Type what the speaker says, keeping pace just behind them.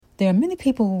There are many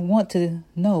people who want to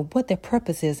know what their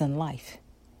purpose is in life.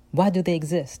 Why do they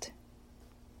exist?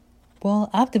 Well,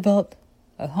 I've developed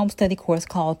a home study course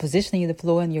called Positioning You to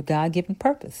Flow in Your God-Given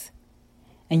Purpose.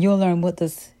 And you'll learn what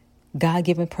does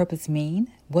God-given purpose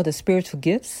mean, what are spiritual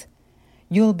gifts.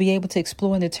 You'll be able to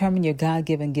explore and determine your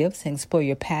God-given gifts and explore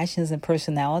your passions and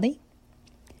personality,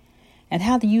 and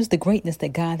how to use the greatness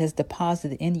that God has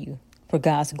deposited in you for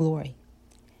God's glory.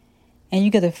 And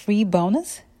you get a free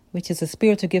bonus, which is a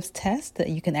spiritual gifts test that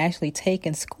you can actually take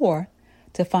and score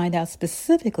to find out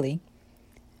specifically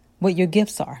what your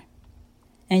gifts are.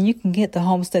 And you can get the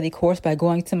home study course by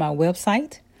going to my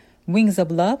website,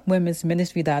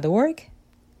 wingsoflovewomensministry.org.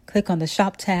 Click on the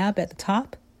shop tab at the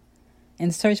top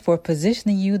and search for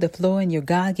Positioning You to Flow in Your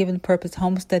God-Given Purpose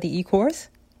Home Study e-course.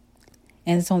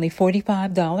 And it's only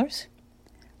 $45.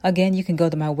 Again, you can go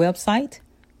to my website,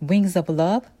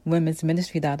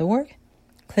 wingsoflovewomensministry.org.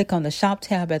 Click on the shop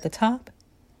tab at the top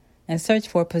and search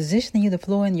for Positioning You to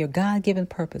Flow in Your God-Given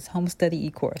Purpose Home Study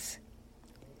e-course.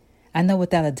 I know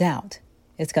without a doubt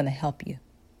it's going to help you.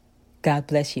 God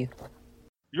bless you.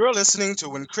 You're listening to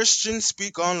When Christians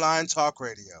Speak Online Talk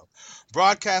Radio,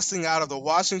 broadcasting out of the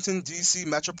Washington, D.C.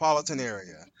 metropolitan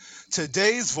area.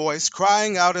 Today's voice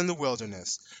crying out in the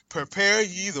wilderness, prepare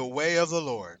ye the way of the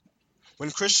Lord. When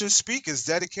Christians Speak is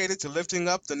dedicated to lifting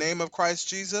up the name of Christ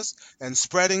Jesus and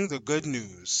spreading the good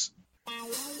news.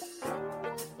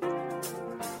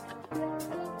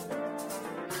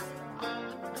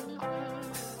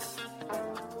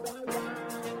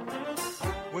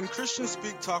 When Christians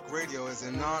Speak Talk Radio is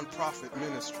a non-profit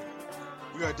ministry.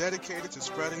 We are dedicated to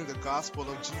spreading the gospel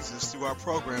of Jesus through our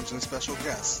programs and special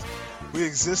guests. We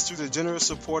exist through the generous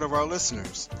support of our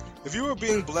listeners. If you are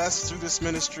being blessed through this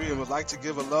ministry and would like to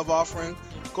give a love offering,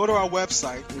 go to our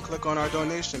website and click on our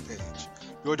donation page.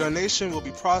 Your donation will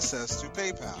be processed through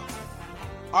PayPal.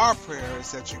 Our prayer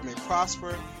is that you may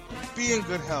prosper, be in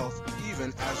good health,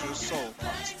 even as your soul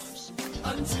prospers.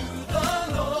 Unto the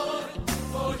Lord,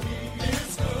 for he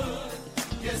is good.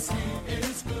 Yes, he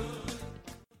is good.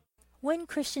 When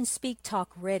Christians Speak Talk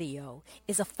Radio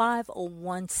is a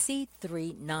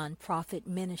 501c3 nonprofit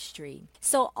ministry,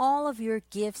 so all of your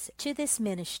gifts to this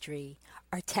ministry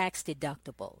are tax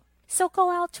deductible. So go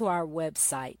out to our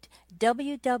website,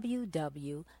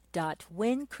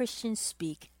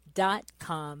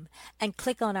 www.whenchristianspeak.com, and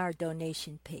click on our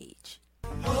donation page.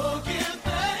 Oh, give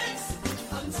thanks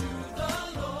unto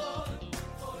the Lord,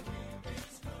 for he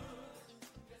is good.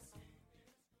 Yes, he is.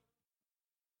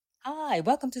 Hi,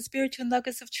 welcome to Spiritual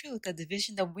Nuggets of Truth, a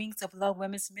division of Wings of Love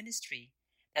Women's Ministry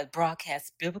that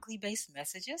broadcasts biblically based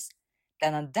messages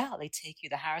that undoubtedly take you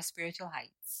to higher spiritual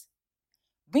heights.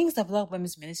 Wings of Love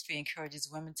Women's Ministry encourages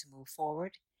women to move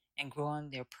forward and grow in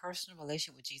their personal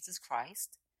relationship with Jesus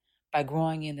Christ by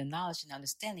growing in the knowledge and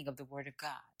understanding of the Word of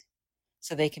God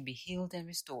so they can be healed and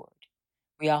restored.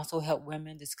 We also help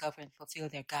women discover and fulfill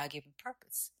their God-given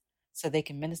purpose so they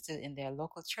can minister in their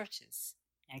local churches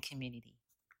and community.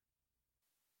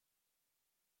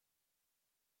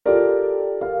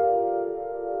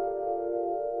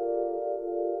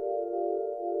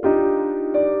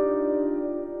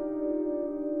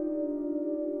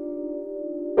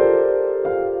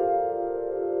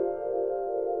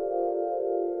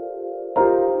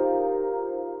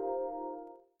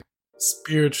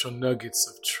 Spiritual Nuggets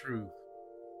of Truth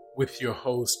with your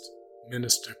host,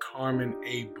 Minister Karmen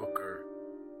A. Booker,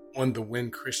 on the When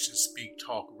Christians Speak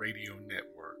Talk Radio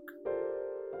Network.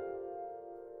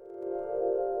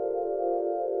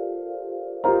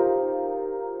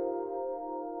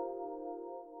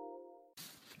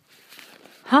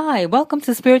 Hi, welcome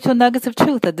to Spiritual Nuggets of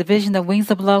Truth, a division of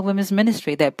Wings of Love Women's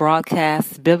Ministry that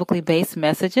broadcasts biblically based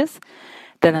messages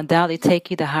that undoubtedly take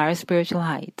you to higher spiritual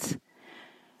heights.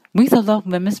 Wings of Love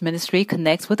Women's Ministry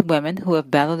connects with women who have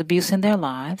battled abuse in their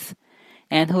lives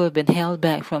and who have been held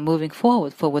back from moving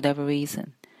forward for whatever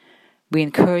reason. We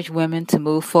encourage women to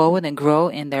move forward and grow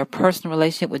in their personal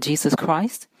relationship with Jesus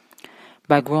Christ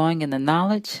by growing in the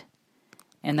knowledge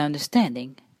and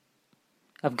understanding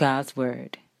of God's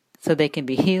Word so they can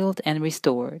be healed and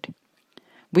restored.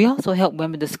 We also help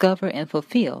women discover and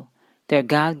fulfill their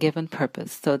God-given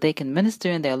purpose so they can minister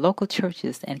in their local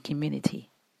churches and community.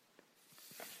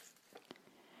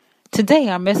 Today,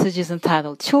 our message is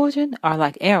entitled, Children Are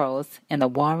Like Arrows in a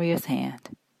Warrior's Hand.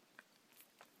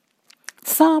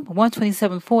 Psalm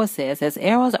 127:4 says, As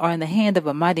arrows are in the hand of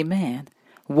a mighty man,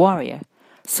 warrior,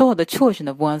 so are the children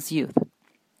of one's youth.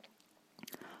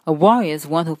 A warrior is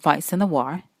one who fights in a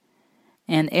war,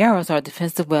 and arrows are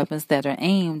defensive weapons that are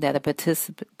aimed at a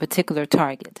particular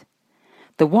target.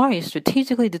 The warrior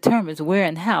strategically determines where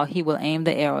and how he will aim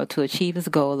the arrow to achieve his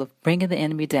goal of bringing the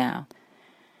enemy down.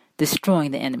 destroying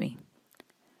the enemy.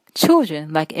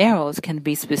 Children, like arrows, can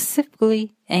be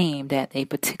specifically aimed at a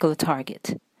particular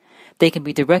target. They can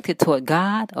be directed toward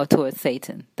God or toward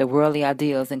Satan, the worldly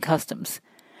ideals and customs.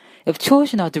 If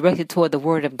children are directed toward the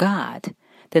Word of God,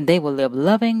 then they will live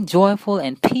loving, joyful,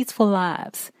 and peaceful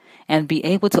lives and be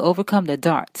able to overcome the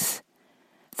darts,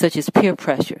 such as peer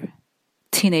pressure,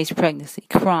 teenage pregnancy,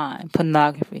 crime,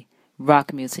 pornography,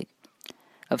 rock music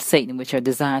of Satan, which are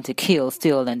designed to kill,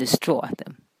 steal, and destroy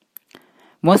them.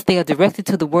 Once they are directed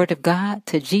to the Word of God,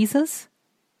 to Jesus,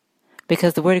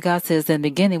 because the Word of God says, in the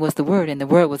beginning was the Word, and the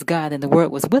Word was God, and the Word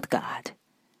was with God.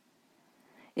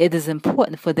 It is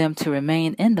important for them to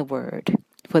remain in the Word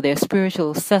for their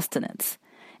spiritual sustenance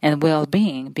and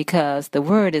well-being, because the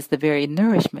Word is the very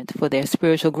nourishment for their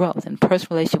spiritual growth and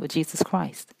personal relationship with Jesus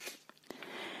Christ.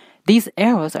 These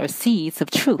arrows are seeds of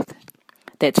truth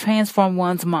that transform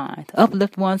one's mind,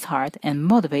 uplift one's heart, and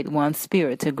motivate one's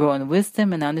spirit to grow in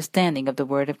wisdom and understanding of the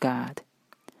Word of God.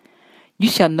 You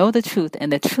shall know the truth,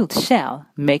 and the truth shall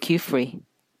make you free.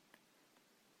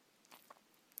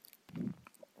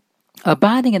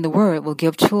 Abiding in the Word will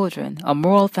give children a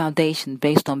moral foundation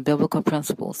based on biblical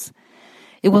principles.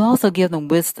 It will also give them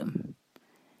wisdom.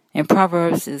 And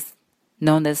Proverbs is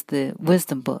known as the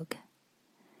wisdom book.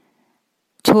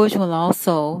 Children will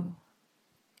also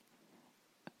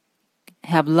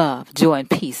have love, joy, and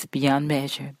peace beyond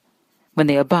measure when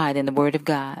they abide in the Word of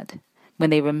God,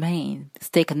 when they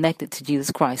stay connected to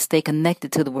Jesus Christ, stay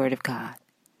connected to the Word of God.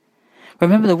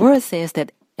 Remember, the Word says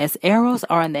that as arrows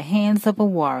are in the hands of a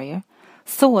warrior,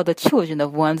 so are the children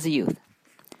of one's youth.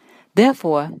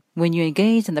 Therefore, when you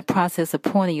engage in the process of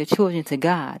pointing your children to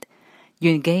God,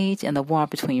 you engage in the war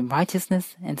between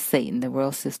righteousness and Satan, the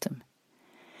world system.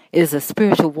 It is a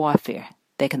spiritual warfare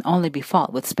that can only be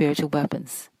fought with spiritual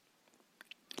weapons.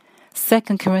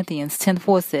 2 Corinthians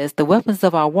 10:4 says, the weapons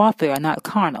of our warfare are not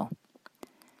carnal,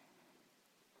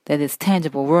 that is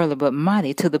tangible, worldly, but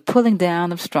mighty to the pulling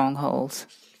down of strongholds.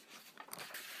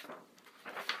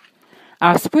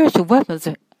 Our spiritual weapons,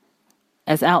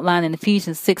 as outlined in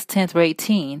Ephesians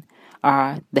 6:10-18,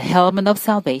 are the helmet of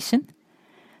salvation,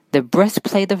 the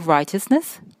breastplate of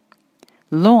righteousness,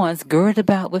 loins girded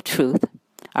about with truth,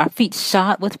 our feet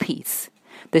shod with peace,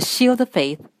 the shield of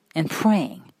faith, and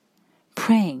praying.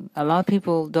 Praying, a lot of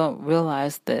people don't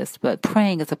realize this, but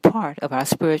praying is a part of our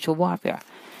spiritual warfare.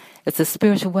 It's a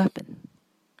spiritual weapon.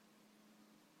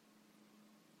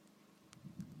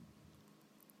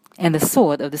 And the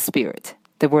sword of the Spirit,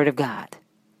 the Word of God.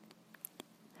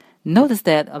 Notice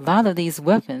that a lot of these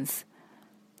weapons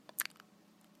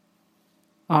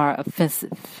are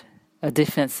offensive,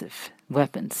 defensive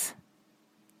weapons.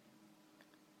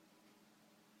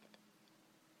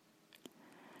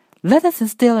 Let us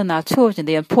instill in our children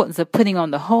the importance of putting on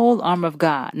the whole armor of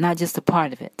God, not just a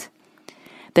part of it.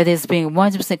 That is, being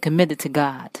 100% committed to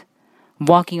God,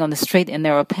 walking on the straight and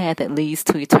narrow path that leads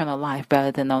to eternal life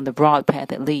rather than on the broad path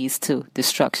that leads to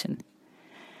destruction.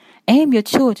 Aim your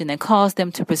children and cause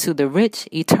them to pursue the rich,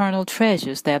 eternal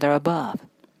treasures that are above,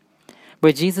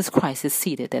 where Jesus Christ is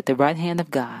seated at the right hand of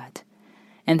God,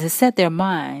 and to set their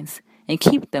minds and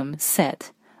keep them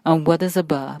set on what is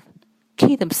above.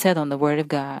 Keep them set on the Word of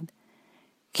God.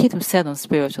 Keep them set on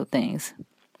spiritual things,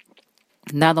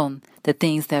 not on the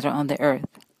things that are on the earth.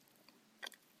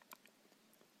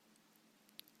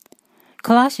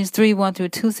 Colossians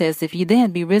 3:1-2 says, if ye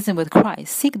then be risen with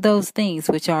Christ, seek those things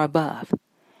which are above,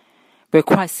 where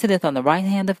Christ sitteth on the right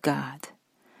hand of God.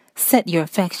 Set your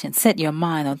affection, set your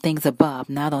mind on things above,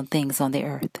 not on things on the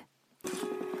earth.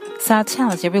 So I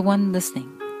challenge everyone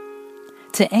listening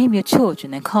to aim your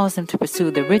children and cause them to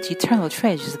pursue the rich eternal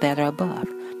treasures that are above.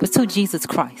 Pursue Jesus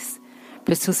Christ.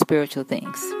 Pursue spiritual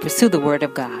things. Pursue the Word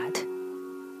of God.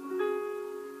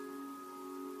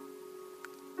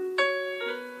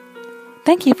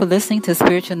 Thank you for listening to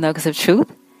Spiritual Nuggets of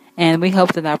Truth, and we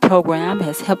hope that our program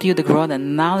has helped you to grow in the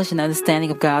knowledge and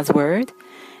understanding of God's Word,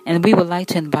 and we would like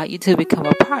to invite you to become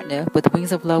a partner with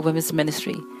Wings of Love Women's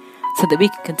Ministry so that we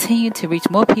can continue to reach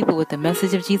more people with the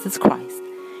message of Jesus Christ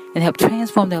and help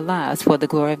transform their lives for the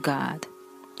glory of God.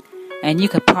 And you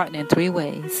can partner in 3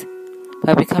 ways: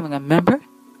 by becoming a member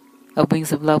of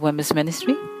Wings of Love Women's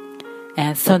Ministry,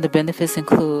 and some of the benefits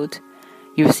include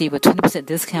you receive a 20%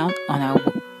 discount on our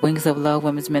Wings of Love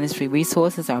Women's Ministry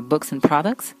resources, our books and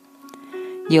products.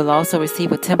 You'll also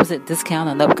receive a 10% discount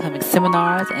on upcoming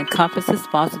seminars and conferences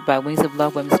sponsored by Wings of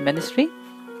Love Women's Ministry.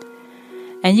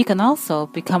 And you can also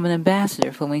become an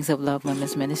ambassador for Wings of Love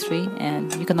Women's Ministry,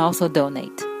 and you can also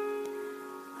donate.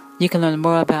 You can learn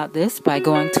more about this by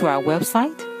going to our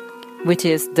website, which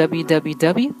is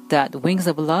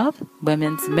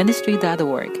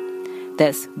www.wingsoflovewomensministry.org.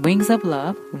 That's Wings of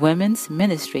Love,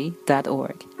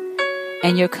 womensministry.org.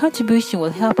 And your contribution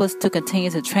will help us to continue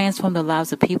to transform the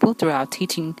lives of people through our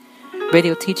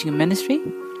radio teaching ministry.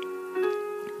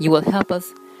 You will help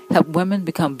women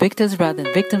become victors rather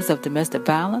than victims of domestic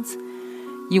violence.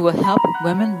 You will help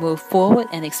women move forward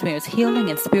and experience healing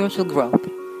and spiritual growth,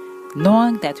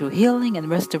 knowing that through healing and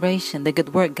restoration, the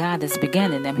good work God has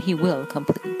begun in them, He will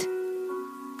complete.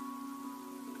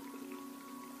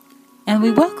 And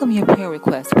we welcome your prayer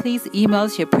requests. Please email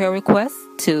us your prayer requests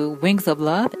to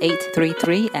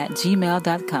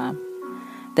wingsoflove833@gmail.com.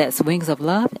 That's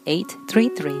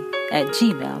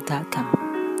wingsoflove833@gmail.com.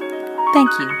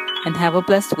 Thank you, and have a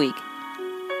blessed week.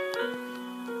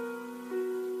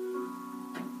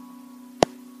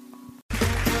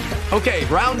 Okay,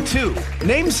 round two.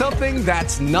 Name something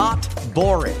that's not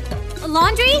boring. A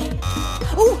laundry?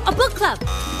 Ooh, a book club.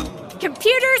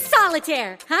 Computer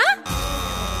solitaire, huh?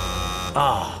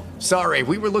 Sorry,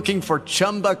 we were looking for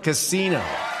Chumba Casino.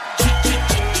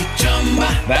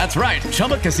 That's right.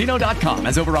 ChumbaCasino.com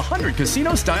has over 100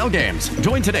 casino-style games.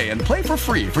 Join today and play for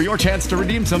free for your chance to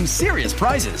redeem some serious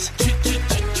prizes.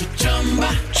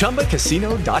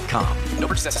 ChumbaCasino.com. No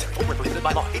purchase necessary. Void where prohibited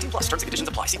by law. 18+ terms and conditions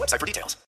apply. See website for details.